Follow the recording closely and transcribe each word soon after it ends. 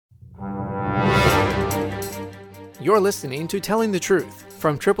You're listening to Telling the Truth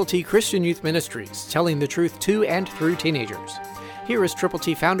from Triple T Christian Youth Ministries, telling the truth to and through teenagers. Here is Triple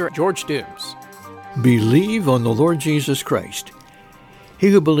T founder George Dooms. Believe on the Lord Jesus Christ.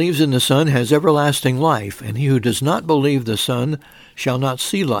 He who believes in the Son has everlasting life, and he who does not believe the Son shall not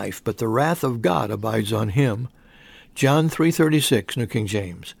see life, but the wrath of God abides on him. John 3:36, New King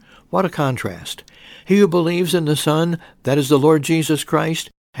James. What a contrast. He who believes in the Son, that is the Lord Jesus Christ,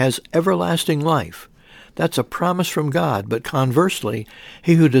 has everlasting life. That's a promise from God, but conversely,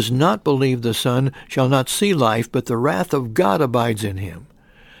 he who does not believe the Son shall not see life, but the wrath of God abides in him.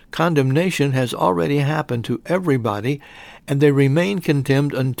 Condemnation has already happened to everybody, and they remain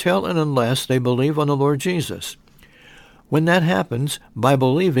condemned until and unless they believe on the Lord Jesus. When that happens, by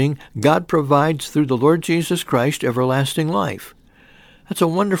believing, God provides through the Lord Jesus Christ everlasting life. That's a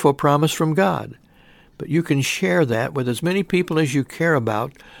wonderful promise from God. But you can share that with as many people as you care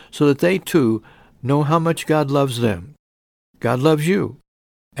about so that they too know how much God loves them. God loves you,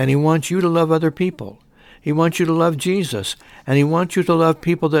 and he wants you to love other people. He wants you to love Jesus, and he wants you to love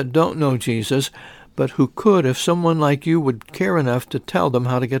people that don't know Jesus, but who could if someone like you would care enough to tell them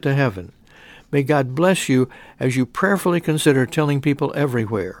how to get to heaven. May God bless you as you prayerfully consider telling people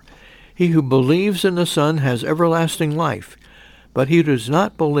everywhere. He who believes in the Son has everlasting life, but he who does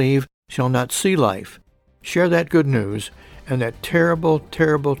not believe shall not see life. Share that good news and that terrible,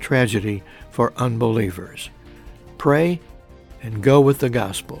 terrible tragedy for unbelievers. Pray and go with the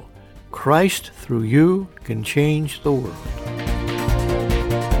gospel. Christ, through you, can change the world.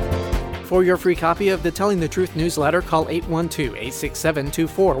 For your free copy of the Telling the Truth newsletter, call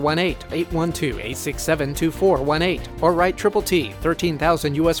 812-867-2418, 812-867-2418, or write Triple T,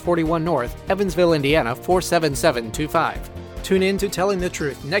 13,000 U.S. 41 North, Evansville, Indiana, 47725. Tune in to Telling the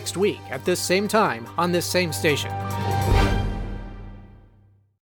Truth next week at this same time on this same station.